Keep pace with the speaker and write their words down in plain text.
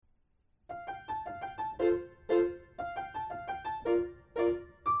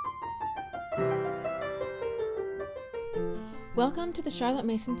Welcome to the Charlotte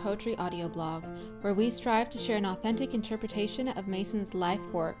Mason Poetry audio blog, where we strive to share an authentic interpretation of Mason's life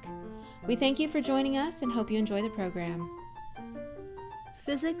work. We thank you for joining us and hope you enjoy the program.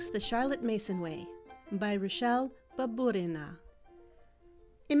 Physics the Charlotte Mason Way by Rochelle Baburina.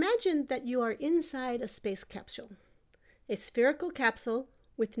 Imagine that you are inside a space capsule, a spherical capsule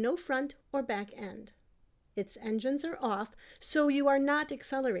with no front or back end. Its engines are off, so you are not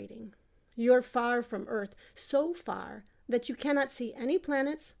accelerating. You're far from Earth, so far that you cannot see any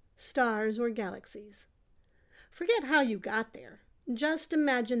planets, stars, or galaxies. Forget how you got there. Just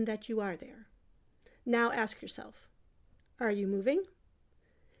imagine that you are there. Now ask yourself, are you moving?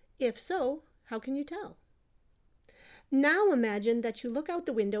 If so, how can you tell? Now imagine that you look out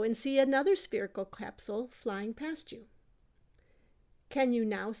the window and see another spherical capsule flying past you. Can you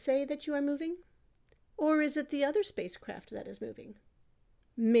now say that you are moving? Or is it the other spacecraft that is moving?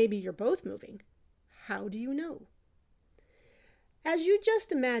 Maybe you're both moving. How do you know? As you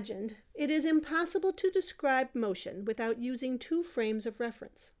just imagined, it is impossible to describe motion without using two frames of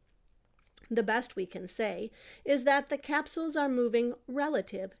reference. The best we can say is that the capsules are moving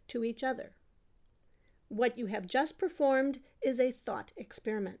relative to each other. What you have just performed is a thought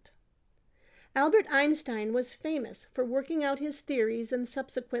experiment. Albert Einstein was famous for working out his theories and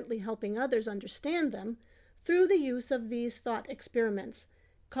subsequently helping others understand them through the use of these thought experiments,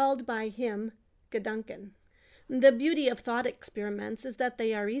 called by him Gedanken. The beauty of thought experiments is that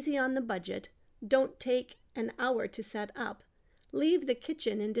they are easy on the budget, don't take an hour to set up, leave the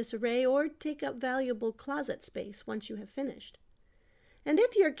kitchen in disarray, or take up valuable closet space once you have finished. And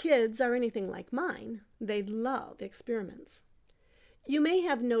if your kids are anything like mine, they love experiments. You may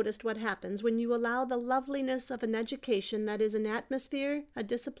have noticed what happens when you allow the loveliness of an education that is an atmosphere, a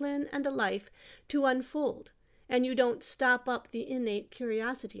discipline, and a life to unfold, and you don't stop up the innate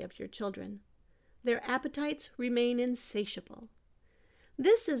curiosity of your children. Their appetites remain insatiable.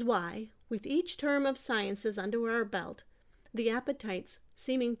 This is why, with each term of sciences under our belt, the appetites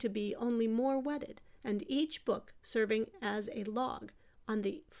seeming to be only more whetted, and each book serving as a log on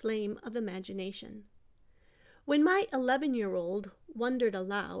the flame of imagination. When my 11-year-old wondered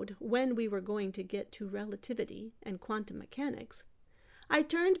aloud when we were going to get to relativity and quantum mechanics, I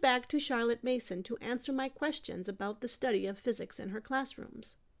turned back to Charlotte Mason to answer my questions about the study of physics in her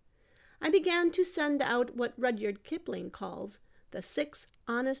classrooms. I began to send out what Rudyard Kipling calls the 6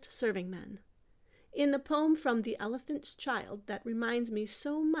 honest serving men, in the poem from The Elephant's Child that reminds me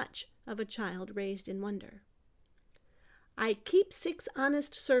so much of a child raised in wonder. I keep 6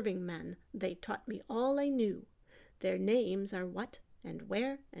 honest serving men, they taught me all I knew. Their names are what and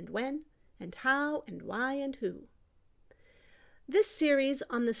where and when and how and why and who. This series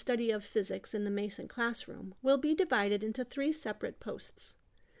on the study of physics in the Mason classroom will be divided into 3 separate posts.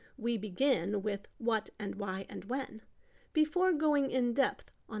 We begin with what and why and when, before going in depth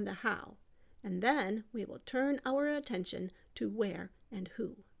on the how, and then we will turn our attention to where and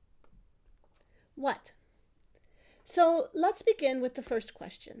who. What? So let's begin with the first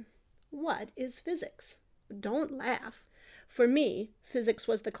question. What is physics? Don't laugh. For me, physics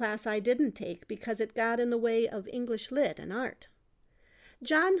was the class I didn't take because it got in the way of English Lit and art.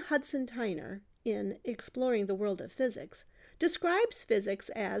 John Hudson Taylor, in Exploring the World of Physics, describes physics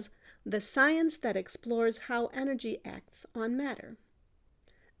as the science that explores how energy acts on matter.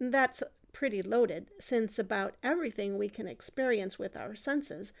 That's pretty loaded, since about everything we can experience with our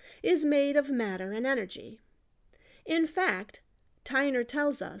senses is made of matter and energy. In fact, Taylor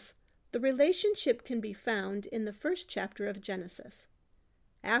tells us the relationship can be found in the first chapter of Genesis.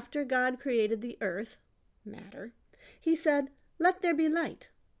 After God created the earth, matter, he said, "Let there be light,"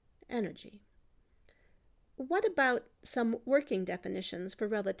 energy. What about some working definitions for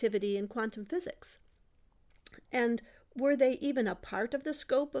relativity and quantum physics? And were they even a part of the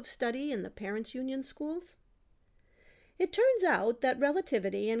scope of study in the Parents' Union schools? It turns out that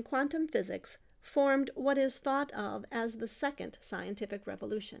relativity and quantum physics formed what is thought of as the second scientific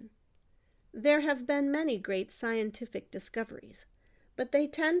revolution. There have been many great scientific discoveries, but they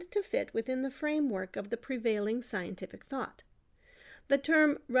tend to fit within the framework of the prevailing scientific thought. The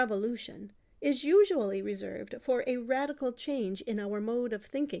term revolution is usually reserved for a radical change in our mode of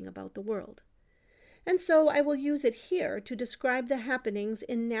thinking about the world. And so I will use it here to describe the happenings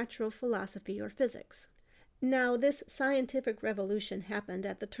in natural philosophy or physics. Now, this scientific revolution happened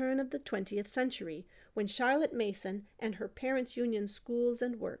at the turn of the 20th century, when Charlotte Mason and her Parents' Union schools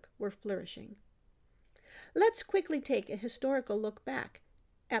and work were flourishing. Let's quickly take a historical look back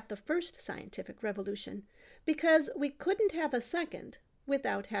at the first scientific revolution, because we couldn't have a second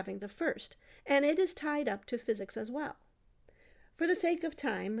without having the first, and it is tied up to physics as well. For the sake of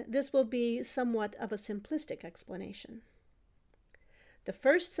time, this will be somewhat of a simplistic explanation. The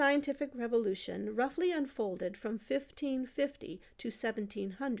first scientific revolution roughly unfolded from 1550 to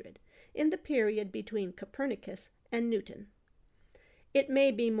 1700, in the period between Copernicus and Newton. It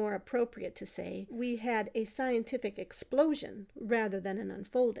may be more appropriate to say we had a scientific explosion rather than an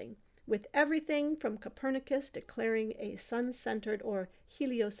unfolding, with everything from Copernicus declaring a sun-centered or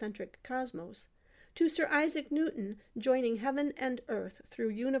heliocentric cosmos, to Sir Isaac Newton joining heaven and earth through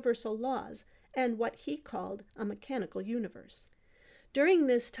universal laws and what he called a mechanical universe. During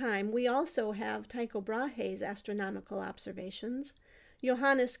this time, we also have Tycho Brahe's astronomical observations,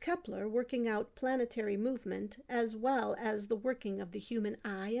 Johannes Kepler working out planetary movement as well as the working of the human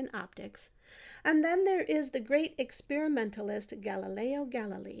eye and optics, and then there is the great experimentalist Galileo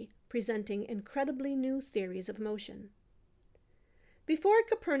Galilei presenting incredibly new theories of motion. Before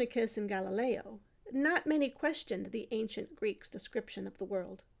Copernicus and Galileo, not many questioned the ancient Greeks' description of the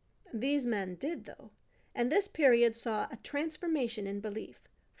world. These men did, though, and this period saw a transformation in belief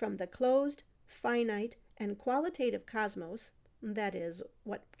from the closed, finite, and qualitative cosmos, that is,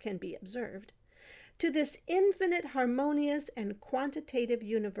 what can be observed, to this infinite, harmonious, and quantitative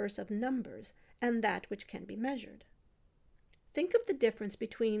universe of numbers and that which can be measured. Think of the difference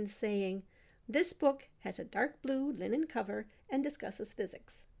between saying, "This book has a dark blue linen cover and discusses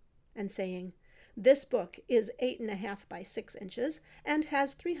physics," and saying, "This book is 8.5 by 6 inches and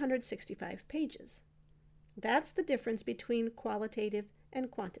has 365 pages. That's the difference between qualitative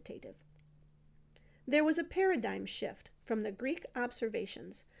and quantitative. There was a paradigm shift from the Greek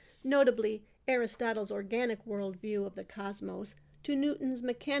observations, notably Aristotle's organic worldview of the cosmos, to Newton's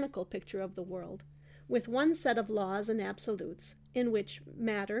mechanical picture of the world, with one set of laws and absolutes in which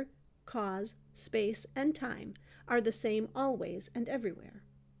matter, cause, space, and time are the same always and everywhere.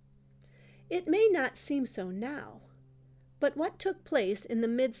 It may not seem so now, but what took place in the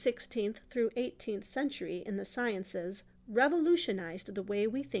mid-16th through 18th century in the sciences revolutionized the way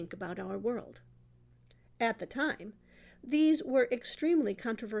we think about our world. At the time, these were extremely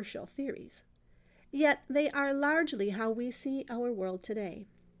controversial theories, yet they are largely how we see our world today.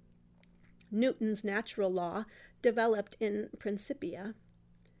 Newton's natural law, developed in Principia,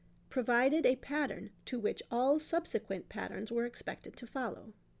 provided a pattern to which all subsequent patterns were expected to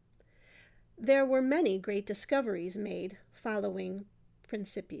follow. There were many great discoveries made following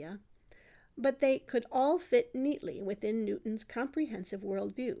Principia, but they could all fit neatly within Newton's comprehensive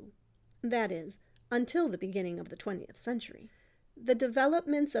worldview, that is, until the beginning of the 20th century. The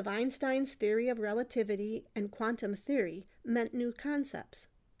developments of Einstein's theory of relativity and quantum theory meant new concepts,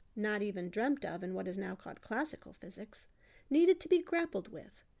 not even dreamt of in what is now called classical physics, needed to be grappled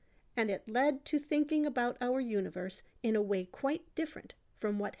with, and it led to thinking about our universe in a way quite different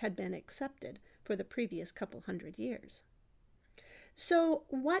from what had been accepted for the previous couple hundred years. So,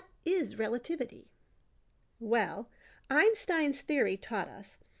 what is relativity? Well, Einstein's theory taught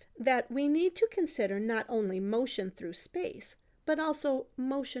us that we need to consider not only motion through space, but also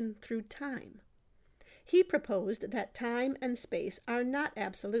motion through time. He proposed that time and space are not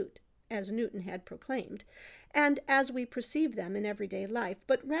absolute, as Newton had proclaimed, and as we perceive them in everyday life,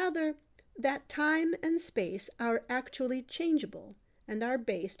 but rather that time and space are actually changeable and are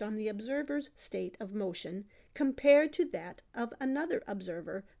based on the observer's state of motion compared to that of another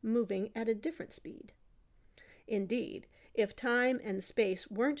observer moving at a different speed. Indeed, if time and space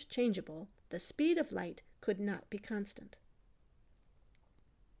weren't changeable, the speed of light could not be constant.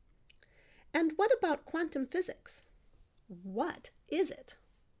 And what about quantum physics? What is it?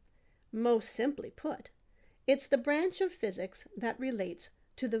 Most simply put, it's the branch of physics that relates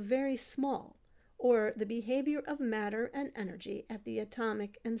to the very small, or the behavior of matter and energy at the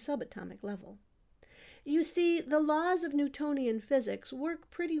atomic and subatomic level. You see, the laws of Newtonian physics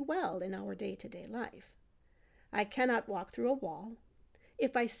work pretty well in our day-to-day life. I cannot walk through a wall.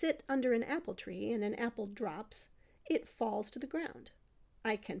 If I sit under an apple tree and an apple drops, it falls to the ground.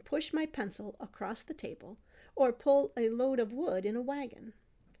 I can push my pencil across the table or pull a load of wood in a wagon.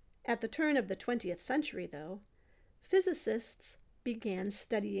 At the turn of the 20th century, though, physicists began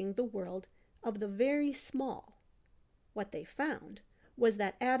studying the world of the very small. What they found was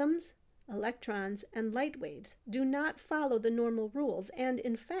that atoms, electrons, and light waves do not follow the normal rules, and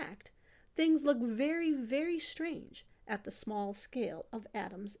in fact, things look very, very strange at the small scale of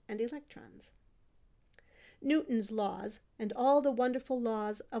atoms and electrons. Newton's laws and all the wonderful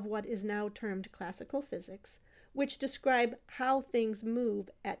laws of what is now termed classical physics, which describe how things move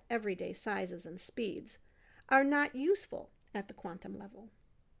at everyday sizes and speeds, are not useful at the quantum level.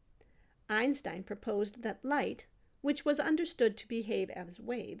 Einstein proposed that light, which was understood to behave as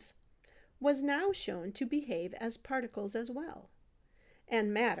waves, was now shown to behave as particles as well,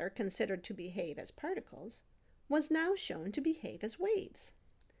 and matter, considered to behave as particles, was now shown to behave as waves.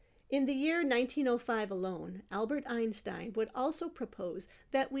 In the year 1905 alone, Albert Einstein would also propose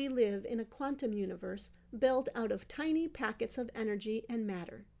that we live in a quantum universe built out of tiny packets of energy and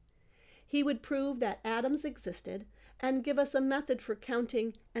matter. He would prove that atoms existed and give us a method for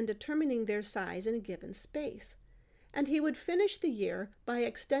counting and determining their size in a given space. And he would finish the year by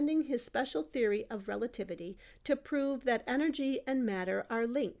extending his special theory of relativity to prove that energy and matter are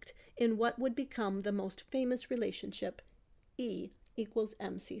linked in what would become the most famous relationship, E equals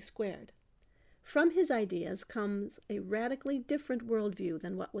mc squared. From his ideas comes a radically different worldview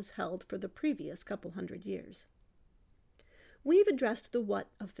than what was held for the previous couple hundred years. We've addressed the what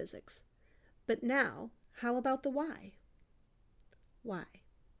of physics, but now, how about the why? Why?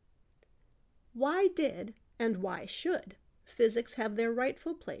 Why did, and why should, physics have their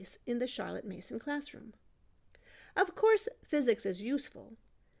rightful place in the Charlotte Mason classroom? Of course, physics is useful.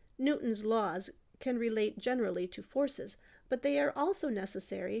 Newton's laws can relate generally to forces, but they are also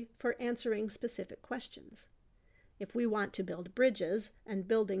necessary for answering specific questions. If we want to build bridges and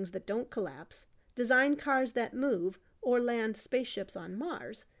buildings that don't collapse, design cars that move, or land spaceships on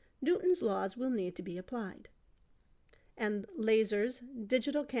Mars, Newton's laws will need to be applied. And lasers,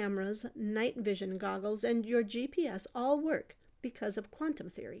 digital cameras, night vision goggles, and your GPS all work because of quantum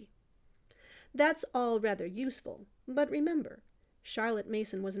theory. That's all rather useful, but remember, Charlotte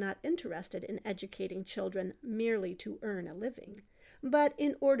Mason was not interested in educating children merely to earn a living, but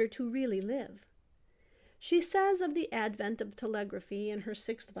in order to really live. She says of the advent of telegraphy in her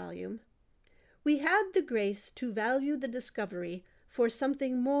 6th volume, "We had the grace to value the discovery for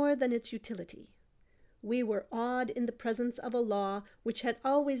something more than its utility. We were awed in the presence of a law which had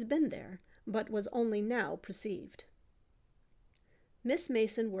always been there, but was only now perceived." Miss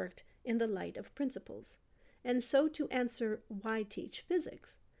Mason worked in the light of principles, and so to answer why teach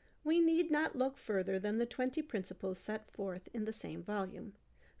physics, we need not look further than the 20 principles set forth in the same volume.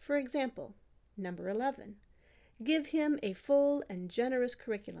 For example, number 11, give him a full and generous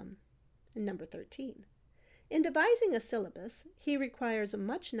curriculum. And number 13, in devising a syllabus, he requires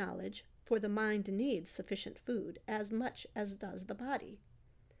much knowledge, for the mind needs sufficient food as much as does the body.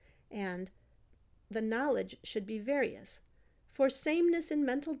 And the knowledge should be various, for sameness in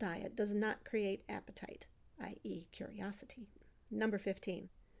mental diet does not create appetite, i.e. curiosity. Number 15,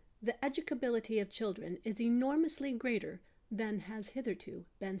 the educability of children is enormously greater than has hitherto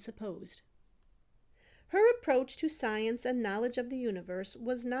been supposed. Her approach to science and knowledge of the universe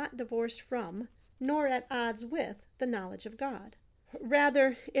was not divorced from, nor at odds with, the knowledge of God.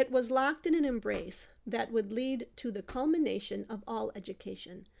 Rather, it was locked in an embrace that would lead to the culmination of all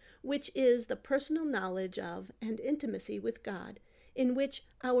education, which is the personal knowledge of and intimacy with God, in which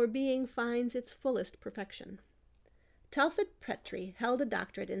our being finds its fullest perfection. Telford Petrie held a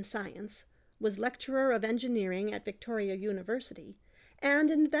doctorate in science, was lecturer of engineering at Victoria University, and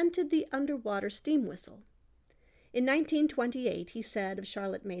invented the underwater steam whistle. In 1928, he said of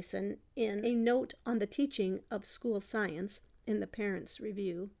Charlotte Mason in a note on the teaching of school science in the Parents'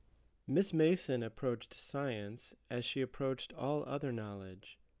 Review, Miss Mason approached science as she approached all other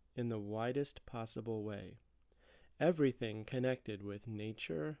knowledge, in the widest possible way. Everything connected with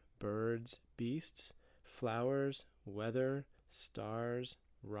nature, birds, beasts, flowers, weather, stars,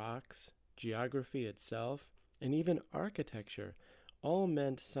 rocks, geography itself, and even architecture all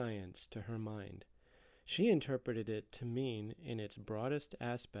meant science to her mind. She interpreted it to mean, in its broadest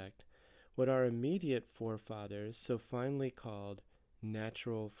aspect, what our immediate forefathers so finely called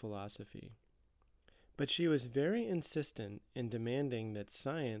natural philosophy. But she was very insistent in demanding that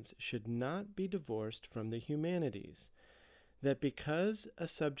science should not be divorced from the humanities, that because a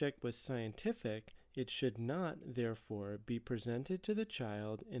subject was scientific, it should not, therefore, be presented to the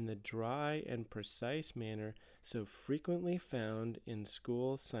child in the dry and precise manner so frequently found in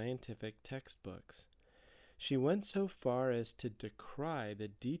school scientific textbooks. She went so far as to decry the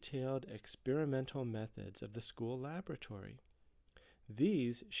detailed experimental methods of the school laboratory.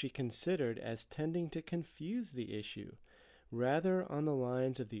 These she considered as tending to confuse the issue, rather on the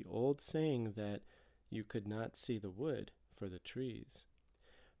lines of the old saying that you could not see the wood for the trees.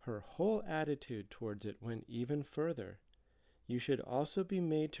 Her whole attitude towards it went even further. You should also be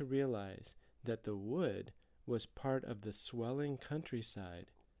made to realize that the wood was part of the swelling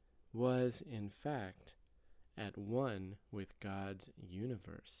countryside, was, in fact, at one with God's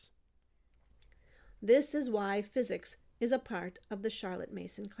universe. This is why physics is a part of the Charlotte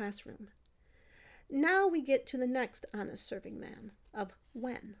Mason classroom. Now we get to the next honest serving man of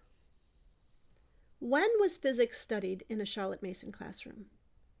when. When was physics studied in a Charlotte Mason classroom?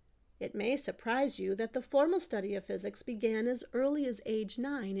 It may surprise you that the formal study of physics began as early as age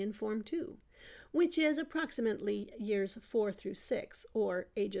 9 in Form 2, which is approximately years 4 through 6, or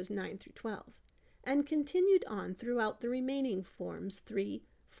ages 9 through 12, and continued on throughout the remaining Forms 3,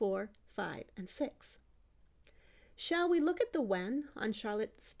 4, 5, and 6. Shall we look at the when on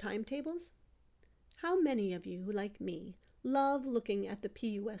Charlotte's timetables? How many of you, like me, love looking at the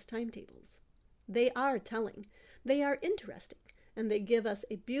PUS timetables? They are telling, they are interesting, and they give us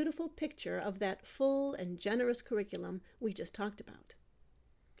a beautiful picture of that full and generous curriculum we just talked about.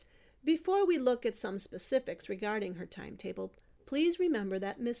 Before we look at some specifics regarding her timetable, please remember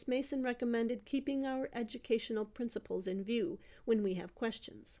that Miss Mason recommended keeping our educational principles in view when we have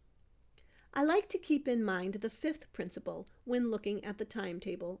questions. I like to keep in mind the 5th principle when looking at the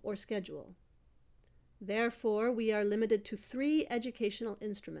timetable or schedule. Therefore, we are limited to 3 educational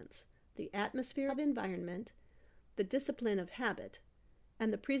instruments: the atmosphere of environment, the discipline of habit,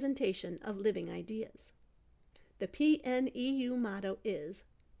 and the presentation of living ideas. The PNEU motto is,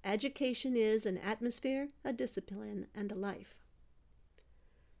 "Education is an atmosphere, a discipline, and a life."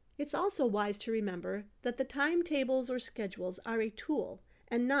 It's also wise to remember that the timetables or schedules are a tool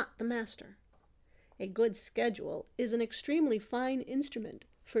and not the master. A good schedule is an extremely fine instrument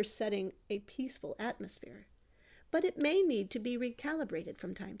for setting a peaceful atmosphere, but it may need to be recalibrated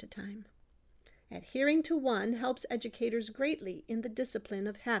from time to time. Adhering to one helps educators greatly in the discipline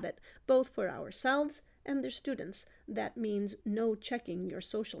of habit, both for ourselves and their students. That means no checking your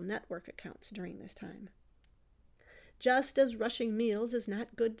social network accounts during this time. Just as rushing meals is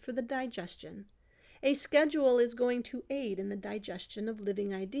not good for the digestion, a schedule is going to aid in the digestion of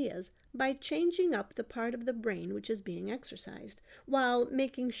living ideas by changing up the part of the brain which is being exercised, while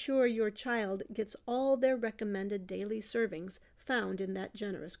making sure your child gets all their recommended daily servings found in that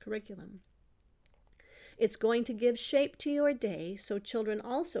generous curriculum. It's going to give shape to your day so children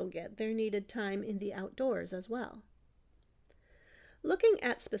also get their needed time in the outdoors as well. Looking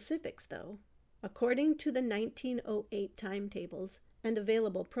at specifics, though, according to the 1908 timetables and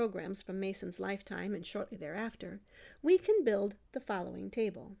available programs from Mason's lifetime and shortly thereafter, we can build the following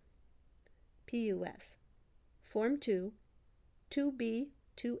table. PUS, Form 2, 2B,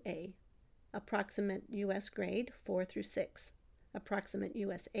 2A, approximate U.S. grade 4 through 6, approximate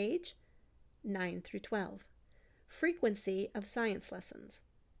U.S. age 9 through 12. Frequency of science lessons,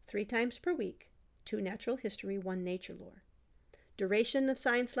 3 times per week, 2 natural history, 1 nature lore. Duration of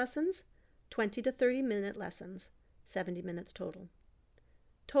science lessons, 20 to 30 minute lessons, 70 minutes total.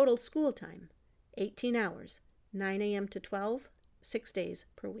 Total school time, 18 hours, 9 a.m. to 12, 6 days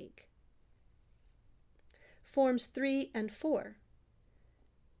per week. Forms 3 and 4.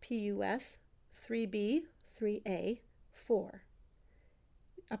 PUS, 3B, 3A, 4.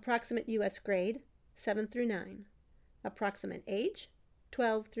 Approximate U.S. grade, 7 through 9. Approximate age,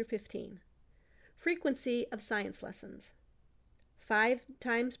 12 through 15. Frequency of science lessons, 5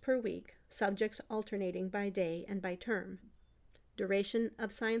 times per week, subjects alternating by day and by term. Duration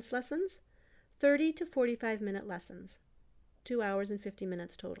of science lessons, 30 to 45-minute lessons, 2 hours and 50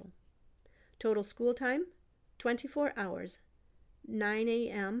 minutes total. Total school time, 24 hours, 9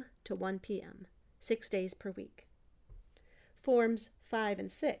 a.m. to 1 p.m., 6 days per week. Forms 5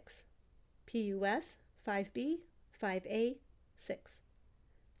 and 6, PUS, 5B, 5A, 6.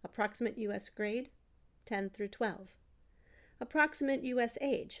 Approximate U.S. grade, 10 through 12. Approximate U.S.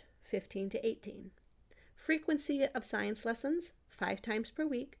 age, 15 to 18. Frequency of science lessons, 5 times per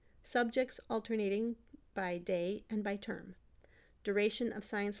week, subjects alternating by day and by term. Duration of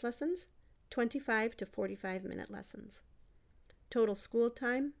science lessons, 25 to 45-minute lessons. Total school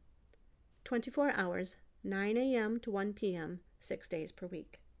time, 24 hours, 9 a.m. to 1 p.m., 6 days per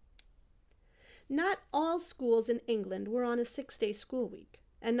week. Not all schools in England were on a 6-day school week,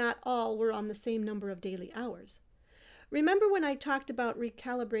 and not all were on the same number of daily hours. Remember when I talked about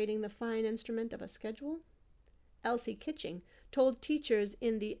recalibrating the fine instrument of a schedule? Elsie Kitching told teachers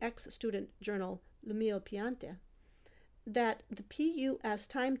in the ex-student journal Le Mille Piante that the PUS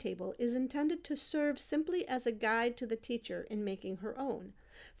timetable is intended to serve simply as a guide to the teacher in making her own,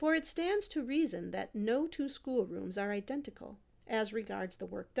 for it stands to reason that no 2 schoolrooms are identical as regards the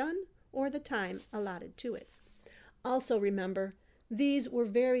work done or the time allotted to it. Also remember, these were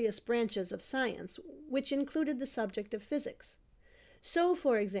various branches of science, which included the subject of physics. So,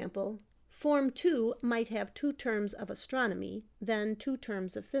 for example, Form 2 might have 2 terms of astronomy, then 2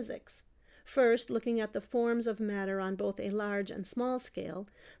 terms of physics. First, looking at the forms of matter on both a large and small scale,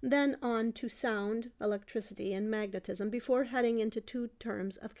 then on to sound, electricity, and magnetism before heading into 2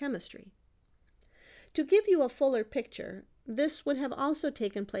 terms of chemistry. To give you a fuller picture, this would have also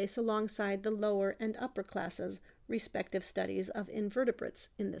taken place alongside the lower and upper classes respective studies of invertebrates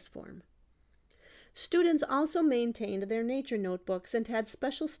in this form. Students also maintained their nature notebooks and had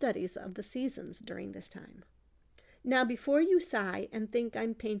special studies of the seasons during this time. Now, before you sigh and think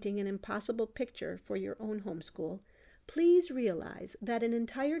I'm painting an impossible picture for your own homeschool, please realize that an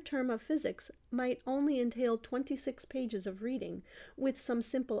entire term of physics might only entail 26 pages of reading with some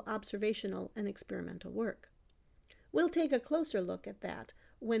simple observational and experimental work. We'll take a closer look at that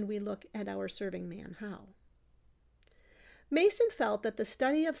when we look at our Serving Man How. Mason felt that the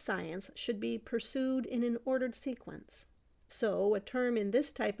study of science should be pursued in an ordered sequence. So, a term in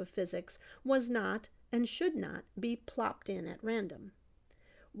this type of physics was not and should not be plopped in at random.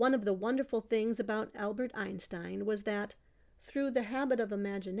 One of the wonderful things about Albert Einstein was that, through the habit of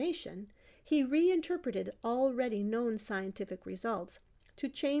imagination, he reinterpreted already known scientific results to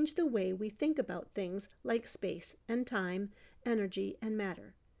change the way we think about things like space and time, energy and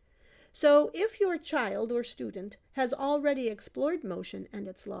matter. So, if your child or student has already explored motion and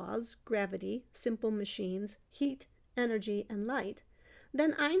its laws, gravity, simple machines, heat, energy, and light,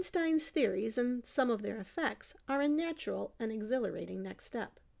 then Einstein's theories and some of their effects are a natural and exhilarating next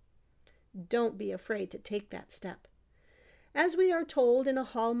step. Don't be afraid to take that step. As we are told in a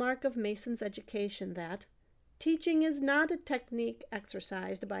hallmark of Mason's education that teaching is not a technique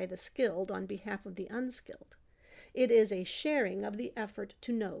exercised by the skilled on behalf of the unskilled. It is a sharing of the effort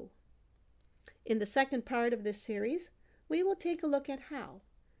to know. In the second part of this series, we will take a look at how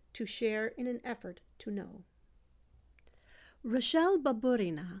to share in an effort to know. Rochelle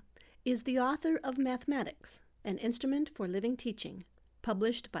Baburina is the author of Mathematics, an Instrument for Living Teaching,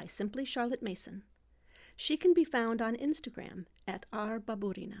 published by Simply Charlotte Mason. She can be found on Instagram at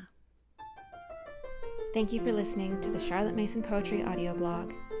 @rbaburina. Thank you for listening to the Charlotte Mason Poetry audio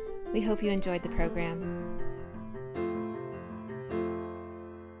blog. We hope you enjoyed the program.